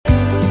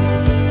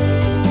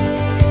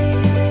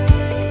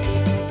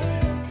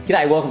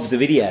G'day, welcome to the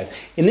video.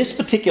 In this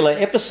particular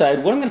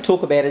episode, what I'm going to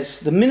talk about is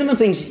the minimum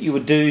things that you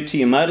would do to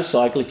your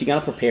motorcycle if you're going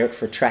to prepare it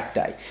for a track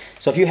day.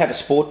 So if you have a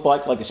sport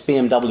bike like this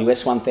BMW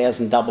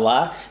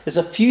S1000RR, there's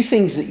a few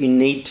things that you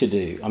need to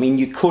do. I mean,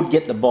 you could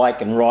get the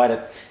bike and ride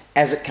it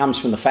as it comes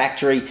from the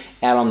factory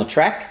out on the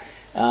track,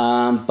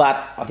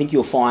 but I think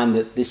you'll find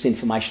that this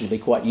information will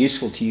be quite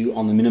useful to you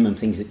on the minimum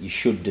things that you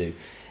should do.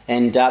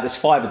 And there's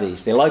 5 of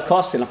these. They're low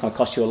cost, they're not going to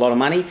cost you a lot of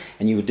money,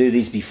 and you would do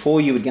these before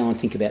you would go and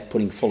think about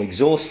putting full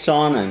exhausts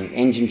on and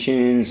engine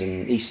tunes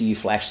and ECU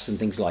flashes and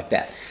things like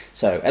that.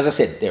 So as I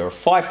said, there are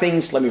 5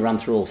 things. Let me run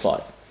through all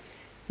 5.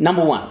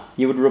 Number 1,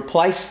 you would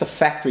replace the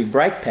factory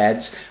brake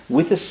pads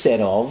with a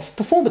set of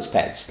performance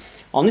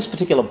pads. On this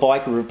particular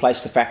bike, we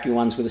replaced the factory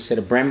ones with a set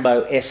of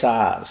Brembo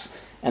SRs.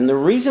 And the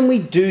reason we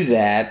do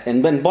that,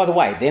 and by the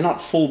way, they're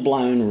not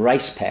full-blown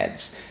race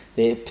pads.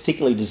 They're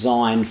particularly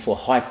designed for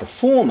high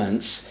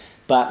performance,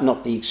 but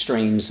not the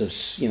extremes of,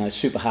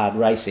 super hard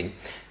racing.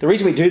 The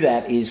reason we do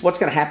that is what's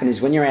going to happen is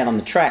when you're out on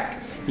the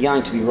track, you're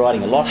going to be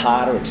riding a lot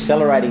harder,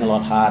 accelerating a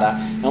lot harder,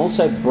 and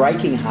also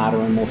braking harder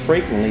and more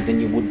frequently than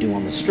you would do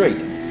on the street.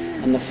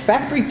 And the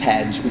factory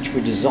pads, which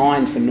were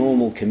designed for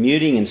normal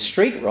commuting and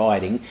street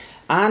riding,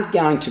 aren't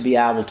going to be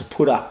able to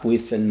put up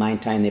with and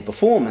maintain their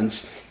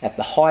performance at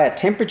the higher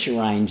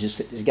temperature ranges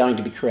that is going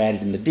to be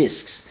created in the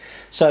discs.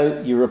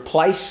 So you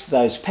replace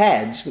those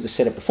pads with a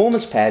set of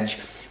performance pads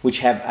which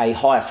have a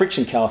higher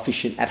friction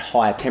coefficient at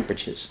higher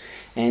temperatures.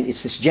 And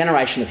it's this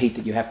generation of heat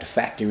that you have to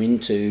factor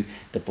into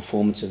the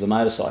performance of the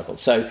motorcycle.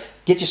 So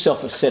get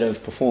yourself a set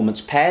of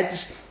performance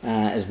pads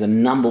as the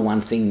number 1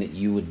 thing that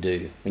you would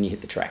do when you hit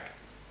the track.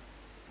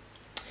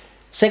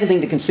 Second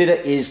thing to consider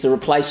is the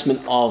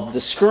replacement of the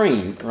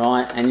screen,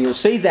 right? And you'll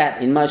see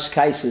that in most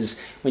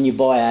cases when you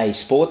buy a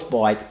sports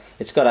bike,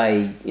 it's got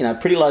a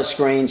pretty low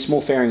screen,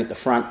 small fairing at the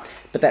front,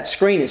 but that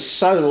screen is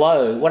so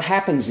low, what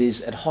happens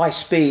is at high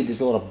speed there's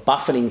a lot of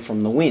buffeting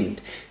from the wind.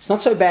 It's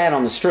not so bad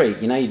on the street,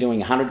 you're doing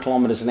 100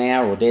 kilometers an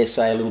hour or dare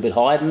say a little bit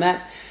higher than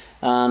that.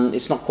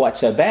 It's not quite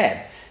so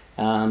bad.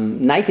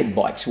 Naked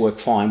bikes work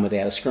fine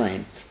without a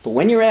screen. But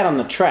when you're out on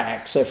the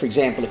track, so for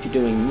example if you're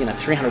doing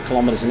 300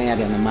 kilometers an hour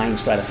down the main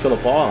straight of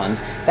Phillip Island,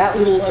 that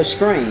little low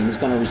screen is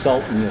going to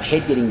result in your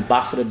head getting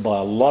buffeted by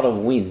a lot of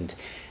wind.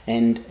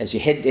 And as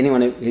your head,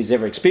 anyone who's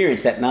ever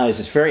experienced that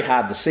knows it's very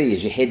hard to see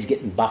as your head's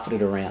getting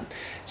buffeted around.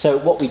 So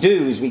what we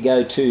do is we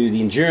go to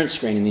the endurance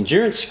screen, and the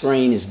endurance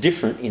screen is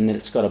different in that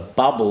it's got a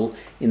bubble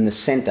in the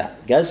center.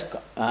 It goes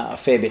a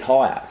fair bit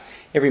higher.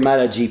 Every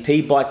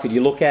MotoGP bike that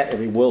you look at,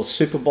 every World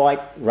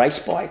Superbike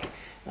race bike,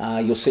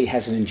 you'll see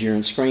has an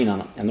endurance screen on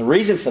it. And the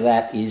reason for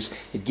that is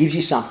it gives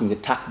you something to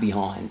tuck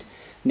behind.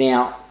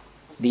 Now,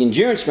 the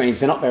endurance screens,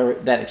 they're not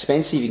that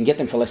expensive. You can get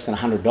them for less than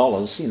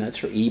 $100,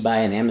 through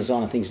eBay and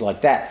Amazon and things like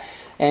that.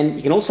 And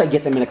you can also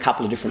get them in a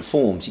couple of different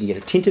forms. You can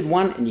get a tinted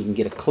one and you can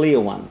get a clear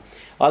one.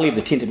 I leave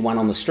the tinted one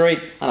on the street.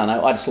 I don't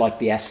know, I just like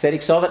the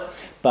aesthetics of it.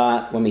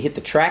 But when we hit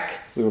the track,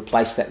 we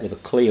replace that with a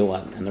clear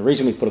one. And the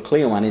reason we put a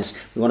clear one is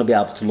we want to be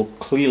able to look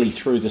clearly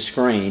through the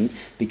screen,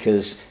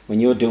 because when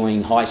you're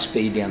doing high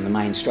speed down the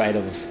main straight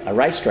of a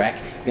racetrack,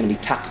 you're going to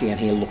be tucked down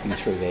here looking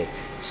through there.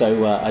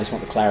 So I just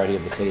want the clarity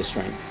of the clear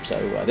screen. So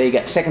there you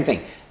go. Second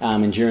thing,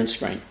 endurance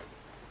screen.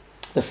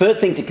 The third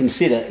thing to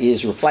consider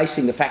is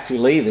replacing the factory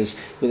levers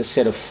with a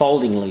set of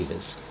folding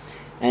levers.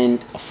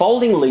 And a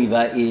folding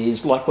lever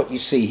is like what you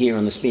see here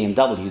on this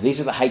BMW. These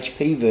are the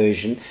HP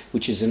version,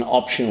 which is an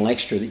optional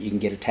extra that you can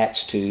get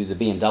attached to the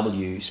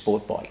BMW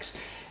sport bikes.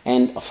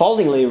 And a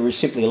folding lever is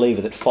simply a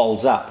lever that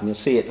folds up, and you'll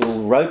see it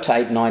will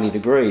rotate 90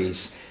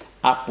 degrees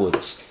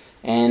upwards.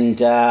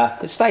 And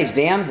it stays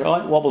down,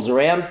 right, wobbles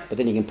around, but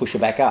then you can push it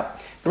back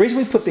up. The reason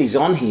we put these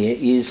on here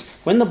is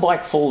when the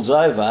bike falls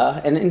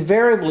over, and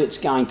invariably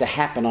it's going to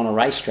happen on a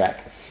racetrack,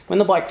 when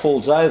the bike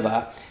falls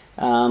over,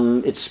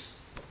 it's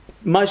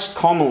most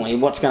commonly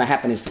what's going to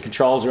happen is the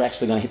controls are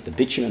actually going to hit the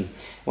bitumen.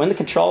 When the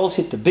controls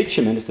hit the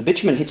bitumen, if the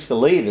bitumen hits the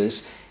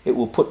levers, it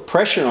will put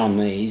pressure on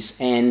these,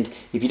 and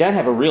if you don't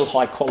have a real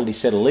high quality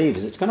set of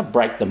levers, it's going to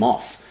break them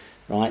off.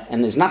 Right?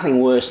 And there's nothing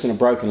worse than a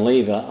broken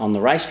lever on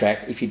the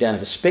racetrack if you don't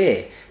have a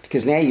spare,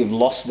 because now you've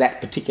lost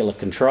that particular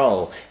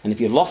control, and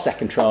if you've lost that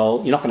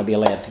control, you're not going to be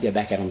allowed to go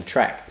back out on the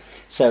track.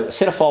 So a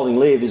set of folding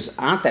levers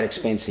aren't that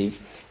expensive.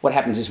 What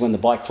happens is when the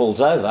bike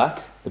falls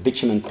over, the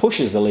bitumen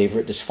pushes the lever,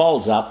 it just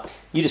folds up,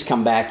 you just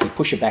come back, you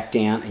push it back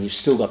down, and you've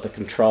still got the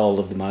control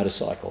of the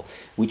motorcycle,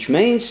 which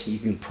means you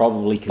can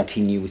probably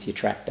continue with your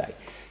track day.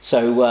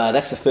 So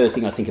that's the third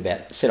thing I think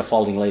about, a set of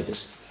folding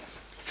levers.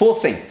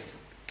 Fourth thing,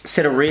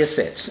 set of rear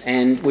sets.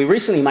 And we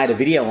recently made a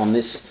video on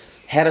this,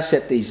 how to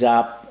set these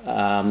up,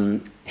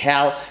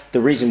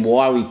 the reason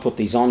why we put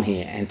these on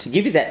here. And to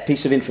give you that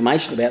piece of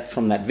information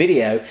from that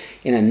video,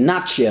 in a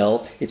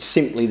nutshell, it's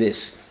simply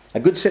this. A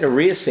good set of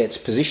rear sets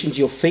positions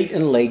your feet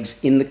and legs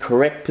in the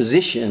correct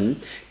position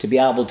to be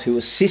able to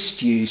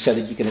assist you so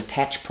that you can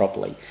attach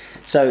properly.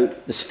 So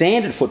the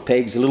standard foot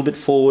peg's a little bit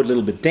forward, a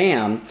little bit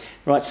down,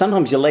 right?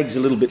 Sometimes your leg's a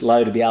little bit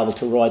low to be able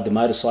to ride the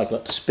motorcycle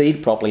up to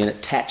speed properly and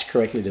attach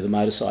correctly to the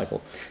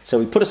motorcycle. So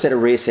we put a set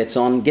of rear sets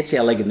on, gets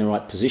our leg in the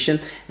right position,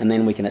 and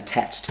then we can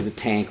attach to the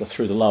tank or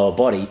through the lower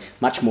body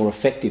much more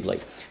effectively.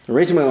 The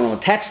reason we want to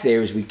attach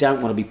there is we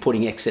don't want to be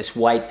putting excess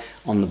weight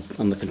on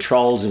the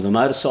controls of the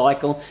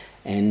motorcycle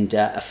and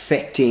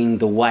affecting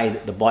the way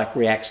that the bike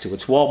reacts to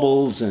its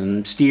wobbles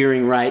and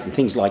steering rate and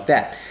things like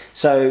that.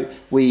 So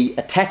we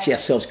attach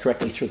ourselves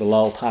correctly through the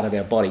lower part of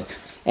our body,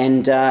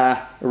 and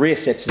rear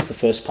sets is the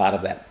first part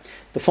of that.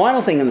 The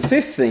final thing and the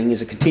fifth thing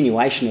is a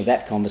continuation of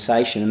that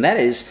conversation, and that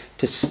is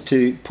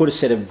to put a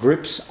set of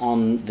grips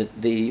on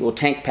or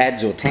tank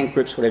pads or tank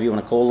grips, whatever you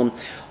want to call them,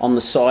 on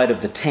the side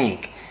of the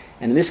tank.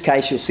 And in this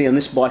case, you'll see on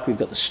this bike we've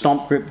got the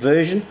Stomp Grip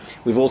version.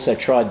 We've also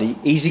tried the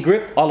Easy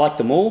Grip. I like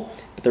them all,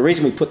 but the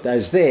reason we put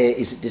those there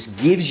is it just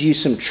gives you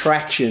some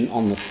traction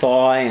on the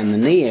thigh and the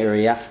knee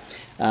area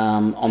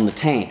on the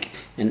tank.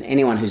 And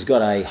anyone who's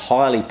got a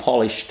highly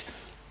polished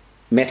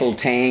metal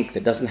tank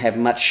that doesn't have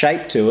much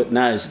shape to it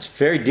knows it's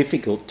very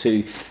difficult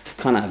to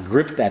kind of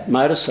grip that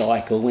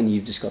motorcycle when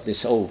you've just got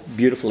this all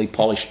beautifully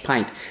polished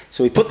paint.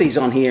 So we put these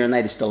on here and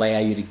they just allow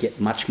you to get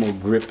much more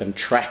grip and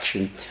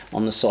traction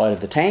on the side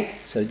of the tank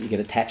so that you can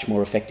attach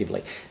more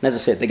effectively. And as I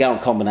said, they go in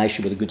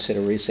combination with a good set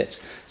of rear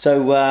sets.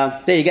 So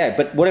there you go.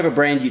 But whatever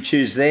brand you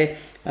choose there,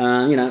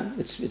 you know,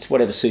 it's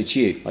whatever suits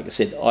you. Like I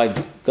said,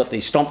 I've got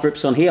these Stomp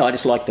Grips on here. I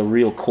just like the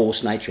real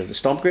coarse nature of the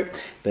Stomp Grip,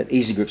 but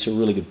Easy Grip's a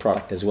really good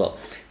product as well.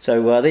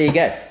 So there you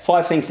go.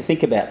 5 things to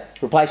think about.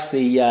 Replace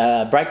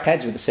the brake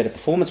pads with a set of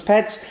performance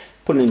pads.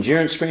 Put an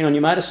endurance screen on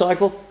your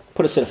motorcycle.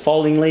 Put a set of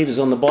folding levers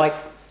on the bike.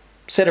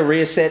 Set of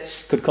rear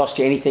sets could cost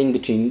you anything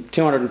between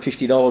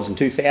 $250 and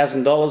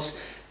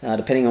 $2,000,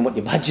 depending on what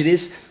your budget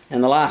is.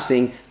 And the last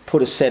thing,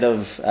 put a set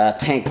of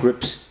tank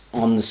grips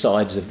on the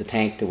sides of the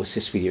tank to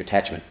assist with your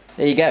attachment.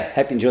 There you go.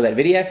 Hope you enjoyed that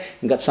video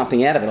and got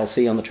something out of it. I'll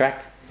see you on the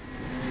track.